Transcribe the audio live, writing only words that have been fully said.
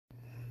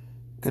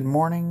Good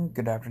morning,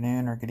 good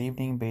afternoon, or good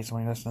evening, based on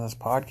when you listen to this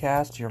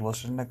podcast. You're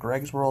listening to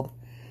Greg's World,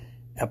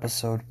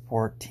 episode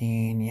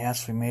 14.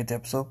 Yes, we made it to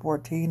episode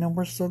 14, and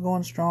we're still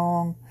going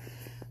strong.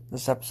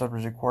 This episode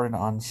was recorded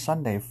on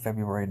Sunday,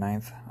 February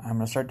 9th. I'm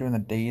going to start doing the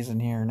days in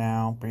here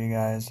now for you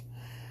guys,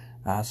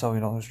 so we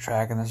don't lose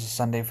track. And this is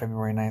Sunday,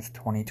 February 9th,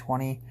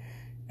 2020.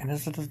 And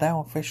this is now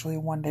officially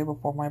one day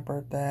before my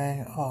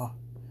birthday. Oh,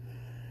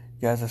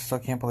 you guys, I still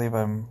can't believe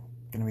I'm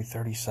gonna be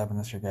 37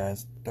 this year,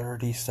 guys.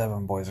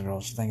 37, boys and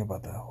girls. Think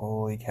about that.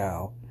 Holy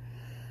cow.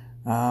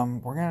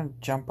 We're gonna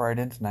jump right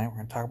in tonight. We're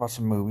gonna talk about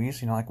some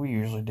movies, like we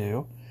usually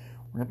do.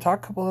 We're gonna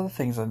talk a couple other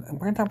things, and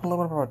we're gonna talk a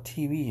little bit about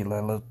TV.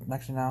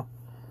 Next thing now,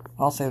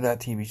 I'll save that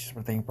TV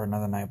thing for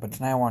another night. But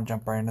tonight I want to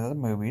jump right into the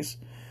movies,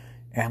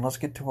 and let's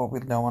get to what we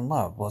know and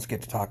love. Let's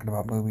get to talking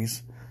about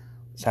movies.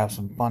 Let's have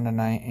some fun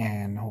tonight,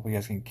 and hope you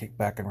guys can kick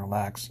back and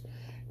relax.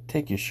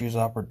 Take your shoes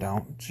off or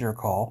don't. It's your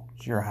call.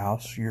 It's your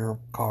house, your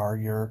car,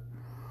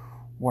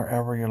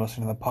 wherever you're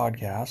listening to the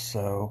podcast.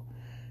 So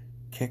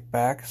kick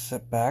back,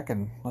 sit back,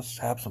 and let's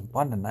have some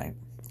fun tonight.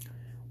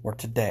 Or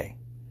today.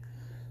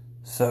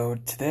 So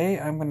today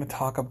I'm going to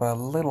talk about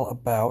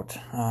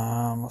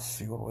let's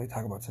see, what will we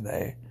talk about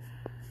today?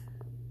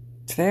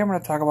 Today I'm going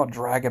to talk about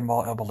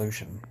Dragonball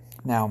Evolution.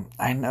 Now,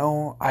 I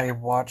know I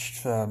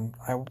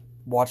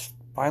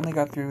finally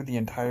got through the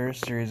entire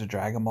series of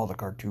Dragon Ball, the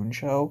cartoon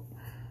show,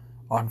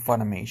 on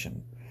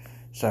Funimation.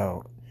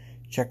 So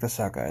check this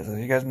out, guys. As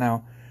you guys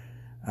know,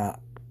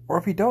 or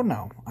if you don't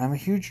know, I'm a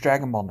huge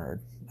Dragon Ball nerd.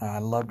 I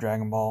love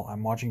Dragon Ball.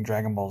 I'm watching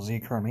Dragon Ball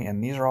Z currently,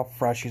 and these are all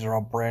fresh. These are all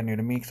brand new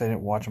to me because I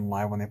didn't watch them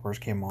live when they first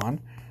came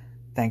on.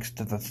 Thanks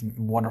to this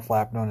wonderful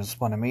app known as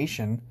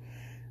Funimation,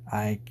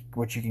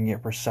 which you can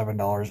get for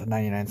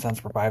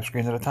 $7.99 for 5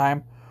 screens at a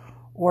time,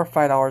 or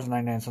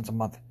 $5.99 a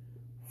month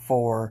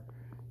for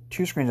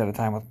 2 screens at a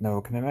time with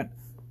no commitment.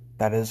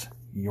 That is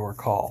your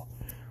call.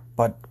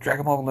 But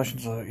Dragon Ball Evolution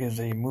is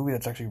a movie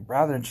that's actually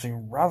rather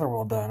interesting, rather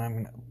well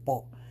done.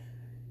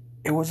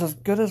 It was as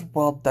good as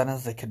well done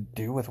as they could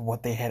do with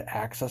what they had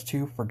access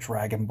to for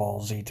Dragon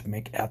Ball Z to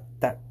make at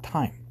that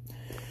time.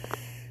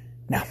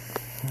 Now,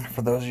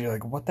 for those of you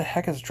like, what the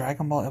heck is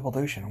Dragon Ball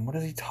Evolution? What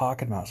is he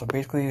talking about? So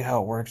basically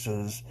how it works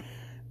is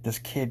this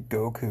kid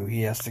Goku,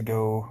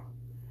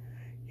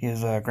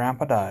 his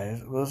grandpa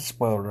dies. It was a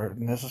spoiler alert,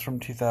 and this is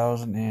from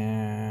 2000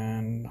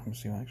 and... Let me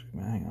see, hang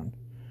on.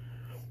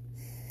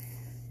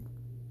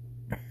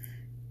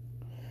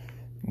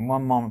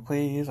 One moment,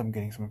 please. I'm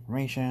getting some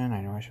information.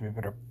 I know I should be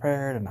better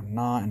prepared, and I'm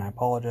not, and I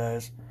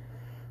apologize.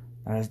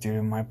 That is due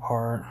to my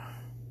part.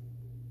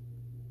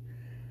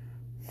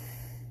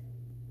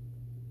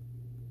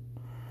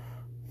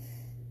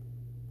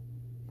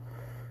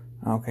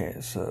 Okay,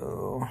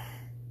 so...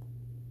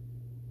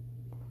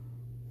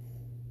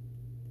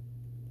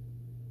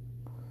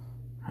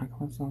 How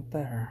come it's not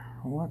there?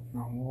 What in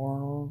the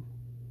world?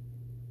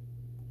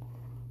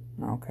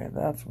 Okay,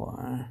 that's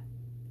why.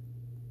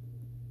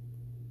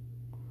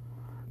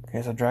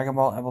 Okay, so Dragon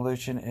Ball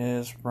Evolution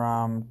is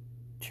from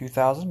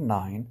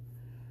 2009,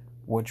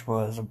 which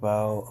was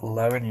about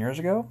 11 years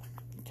ago.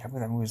 I can't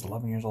believe that movie's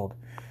 11 years old.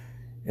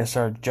 It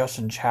starred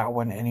Justin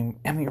Chatwin,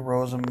 Emmy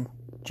Rossum,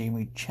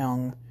 Jamie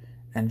Chung,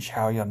 and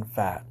Chow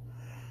Yun-fat.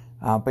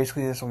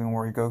 Basically, this is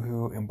where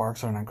Goku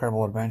embarks on an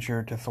incredible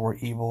adventure to thwart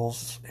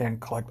evils and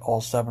collect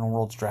all 7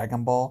 worlds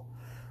Dragon Ball,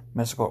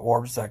 mystical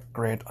orbs that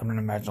grant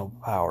unimaginable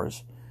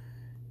powers.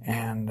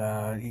 And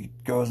he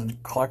goes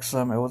and collects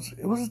them. It was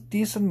a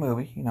decent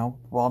movie, it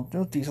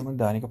was decently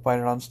done. You can find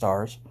it on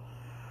Stars,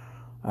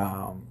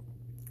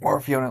 or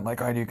if you own it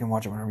like I do, you can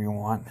watch it whenever you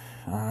want.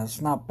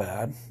 It's not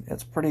bad.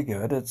 It's pretty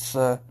good. It's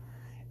if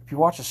you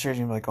watch the series,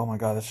 you'll be like, oh my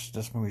god,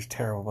 this movie's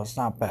terrible, but it's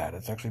not bad.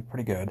 It's actually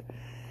pretty good,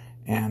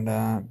 and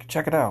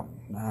check it out.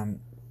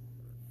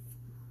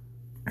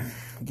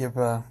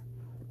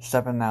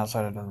 Stepping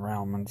outside of the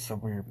realm and so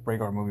we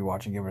regular movie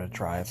watching, give it a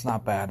try. It's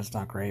not bad. It's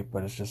not great,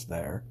 but it's just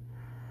there.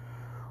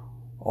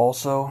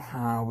 Also,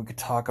 we could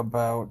talk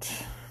about...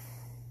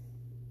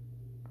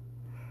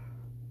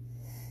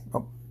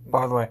 Oh,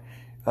 by the way,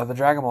 the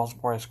Dragon Balls,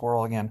 before I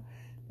squirrel again,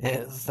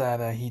 is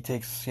that he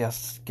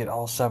has to get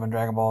all 7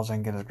 Dragon Balls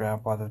and get his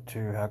grandfather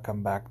to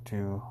come back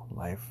to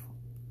life.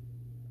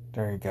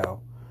 There you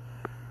go.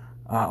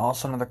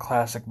 Also, another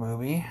classic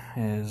movie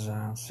is...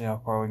 let's see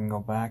how far we can go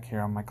back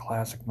here on my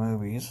classic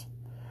movies.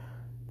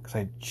 Because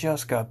I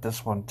just got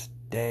this one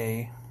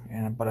today,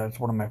 but it's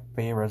one of my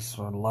favorites,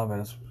 so I love it.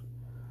 It's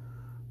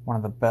one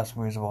of the best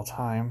movies of all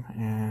time,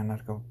 and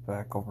let's go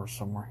back over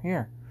somewhere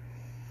here.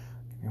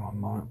 Give me one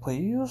moment,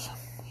 please.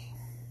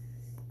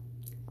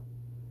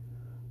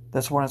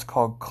 This one is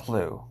called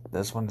Clue.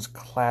 This one is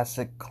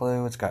classic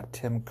Clue. It's got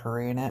Tim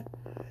Curry in it,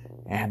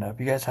 and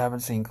if you guys haven't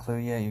seen Clue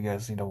yet, you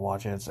guys need to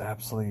watch it.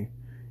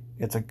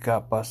 It's a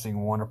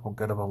gut-busting, wonderful,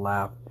 good of a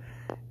laugh,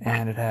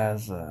 and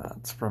it's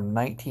from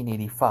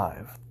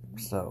 1985,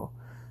 so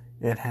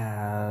it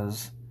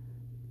has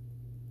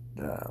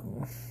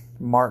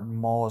Martin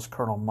Mull as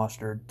Colonel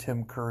Mustard,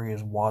 Tim Curry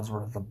as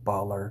Wadsworth the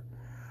Butler,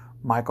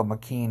 Michael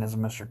McKean as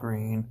Mr.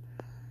 Green.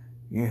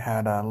 You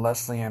had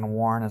Leslie Ann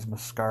Warren as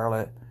Miss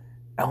Scarlet,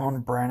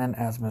 Ellen Brennan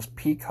as Miss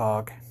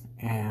Peacock,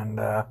 and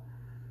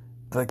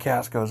the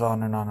cast goes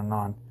on and on and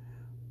on.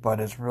 But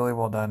it's really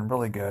well done,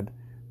 really good.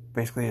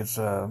 Basically, it's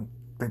a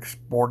big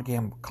board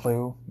game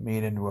Clue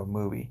made into a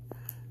movie.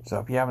 So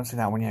if you haven't seen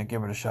that one yet,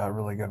 give it a shot.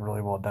 Really good,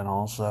 really well done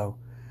also.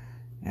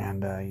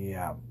 And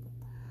yeah.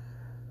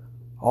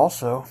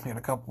 Also,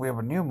 we have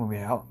a new movie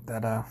out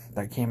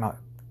that came out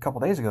a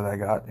couple days ago that I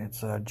got.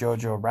 It's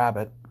JoJo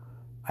Rabbit.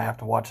 I have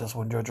to watch this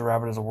one. JoJo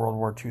Rabbit is a World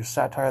War II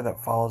satire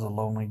that follows a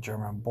lonely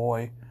German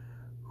boy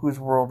whose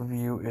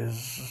worldview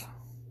is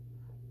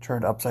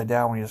turned upside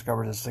down when he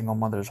discovers his single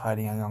mother is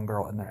hiding a young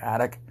girl in their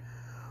attic,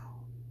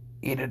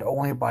 aided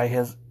only by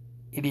his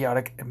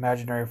idiotic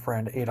imaginary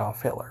friend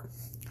Adolf Hitler.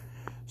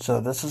 So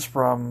this is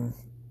from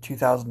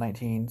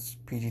 2019's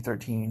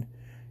PG-13.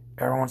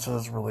 Everyone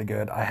says it's really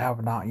good. I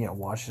have not yet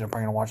watched it. I'm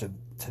probably going to watch it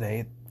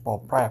today. Well,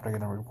 probably after I'm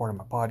going to record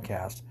my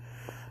podcast.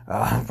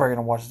 I'm probably going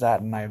to watch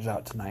that and Knives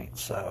Out tonight.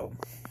 So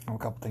I have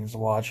a couple things to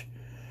watch.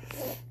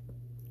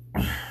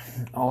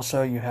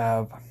 Also, you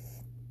have...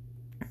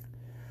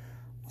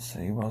 Let's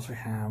see, what else we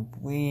have?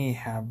 We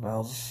have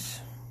bells.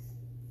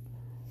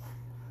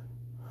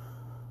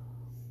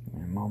 Give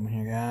me a moment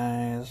here,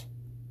 guys.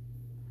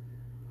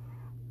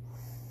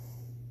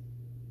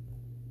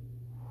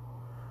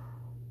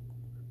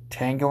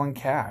 Tango and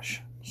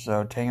Cash.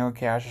 So Tango and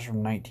Cash is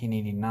from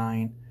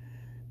 1989.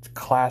 It's a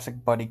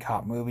classic buddy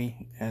cop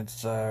movie.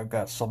 It's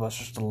got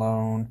Sylvester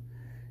Stallone.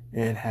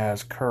 It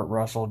has Kurt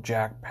Russell,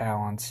 Jack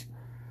Palance,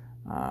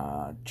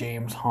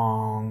 James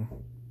Hong,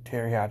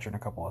 Terry Hatcher, and a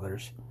couple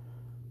others.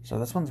 So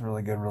this one's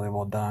really good, really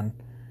well done.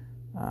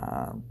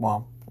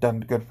 Well, done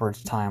good for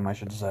its time, I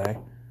should say.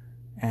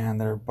 And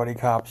they're buddy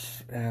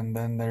cops. And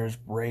then there's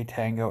Ray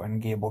Tango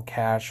and Gable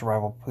Cash,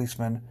 rival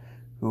policemen,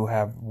 who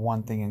have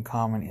one thing in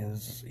common: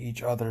 is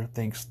each other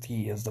thinks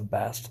he is the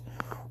best.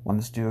 When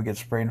this duo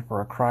gets framed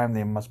for a crime,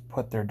 they must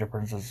put their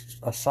differences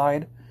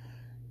aside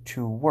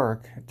to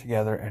work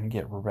together and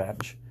get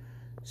revenge.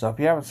 So if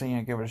you haven't seen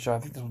it, give it a shot. I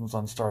think this one's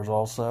on Stars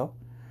also.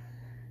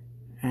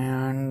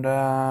 And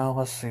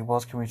let's see, what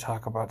else can we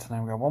talk about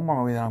tonight? We got one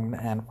more movie that I'm going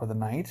to end for the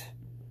night,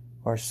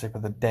 or I should say for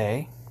the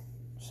day.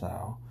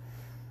 So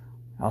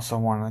I also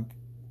want to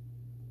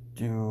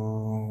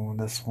do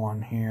this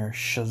one here,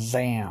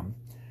 Shazam.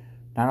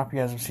 Now, I don't know if you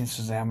guys have seen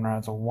Shazam or not.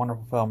 It's a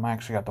wonderful film. I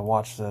actually got to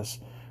watch this.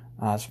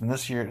 It's from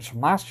this year. It's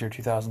from last year,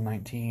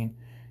 2019.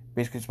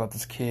 Basically, it's about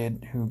this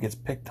kid who gets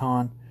picked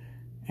on,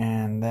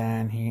 and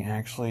then he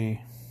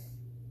actually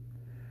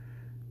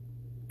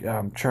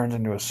turns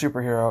into a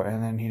superhero,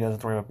 and then he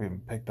doesn't worry about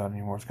being picked on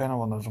anymore. It's kind of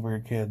one of those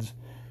weird kids.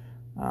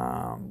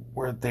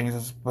 Weird things.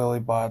 It's Billy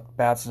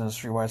Batson, a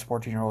streetwise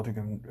 14-year-old who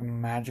can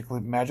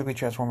magically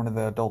transform into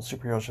the adult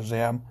superhero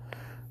Shazam,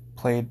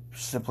 played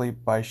simply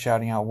by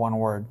shouting out one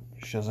word: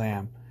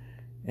 Shazam.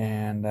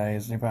 And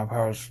his newfound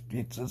powers,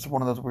 it's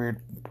one of those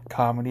weird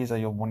comedies that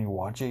when you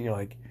watch it, you're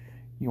like,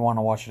 you want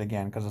to watch it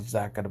again because it's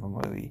that good of a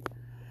movie.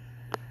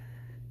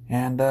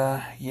 And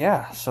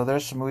yeah, so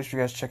there's some movies for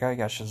you guys to check out. You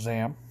got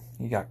Shazam,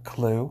 you got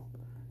Clue,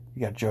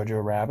 you got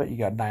JoJo Rabbit, you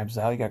got Knives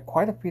Out. You got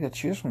quite a few to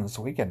choose from this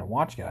weekend to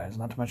watch, guys.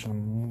 Not to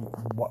mention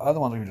the other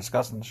ones we've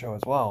discussed in the show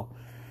as well.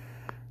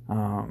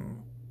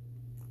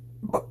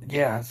 But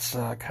yeah, it's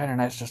kind of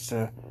nice just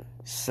to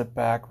sit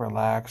back,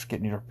 relax,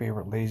 get in your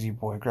favorite lazy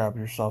boy, grab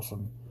yourself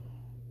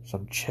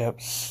some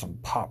chips, some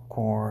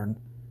popcorn,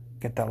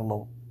 get that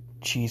little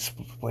cheese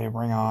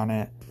flavoring on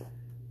it,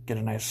 get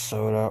a nice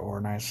soda or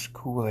a nice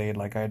Kool-Aid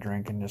like I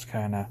drink, and just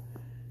kind of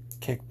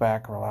kick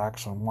back,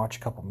 relax, and watch a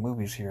couple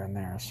movies here and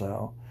there.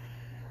 So,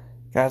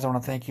 guys, I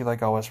want to thank you,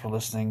 like always, for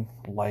listening,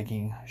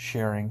 liking,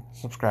 sharing,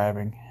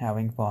 subscribing,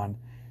 having fun.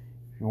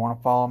 If you want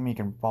to follow me, you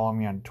can follow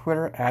me on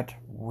Twitter at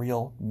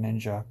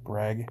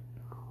RealNinjaGreg.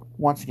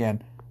 Once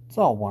again, it's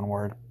all one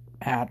word,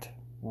 at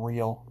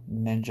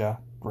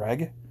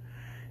RealNinjaGreg.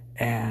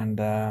 And,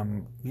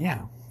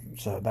 yeah,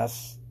 so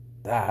that's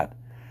that.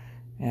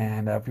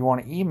 And if you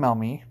want to email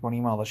me, if you want to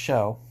email the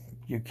show,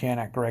 you can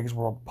at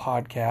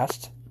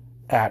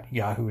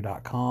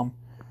gregsworldpodcast@yahoo.com.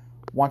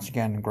 Once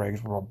again,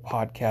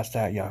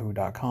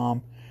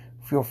 gregsworldpodcast@yahoo.com.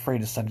 Feel free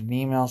to send an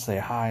email, say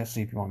hi,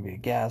 see if you want to be a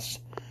guest.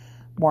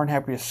 More than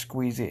happy to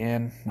squeeze you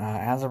in.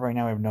 As of right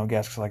now, we have no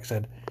guests. Like I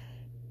said,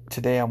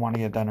 today I want to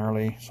get it done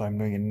early, so I'm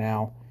doing it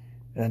now.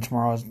 And then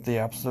tomorrow is the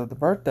episode of the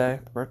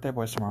birthday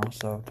boys tomorrow.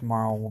 So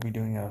tomorrow we'll be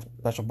doing a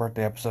special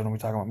birthday episode, and we'll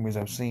be talking about movies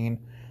I've seen,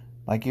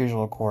 like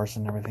usual, of course,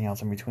 and everything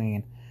else in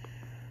between.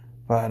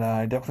 But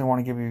I definitely want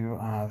to give you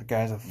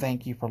guys a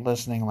thank you for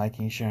listening,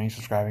 liking, sharing,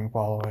 subscribing,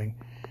 following.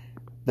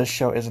 This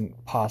show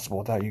isn't possible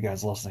without you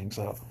guys listening.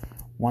 So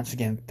once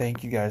again,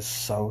 thank you guys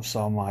so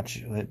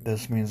much.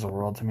 This means the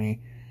world to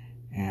me,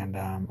 and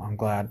I'm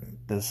glad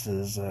this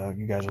is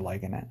you guys are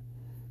liking it.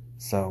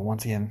 So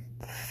once again,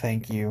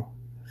 thank you.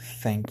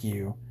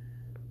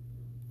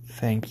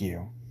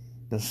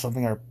 This is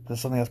something us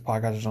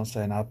podcasters don't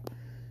say enough,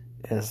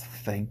 is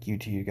thank you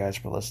to you guys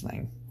for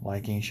listening,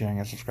 liking, sharing,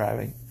 and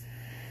subscribing.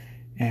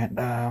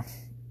 And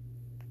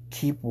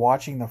keep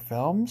watching the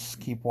films,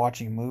 keep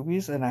watching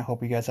movies, and I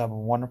hope you guys have a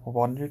wonderful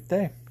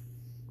day.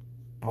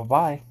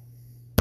 Bye-bye.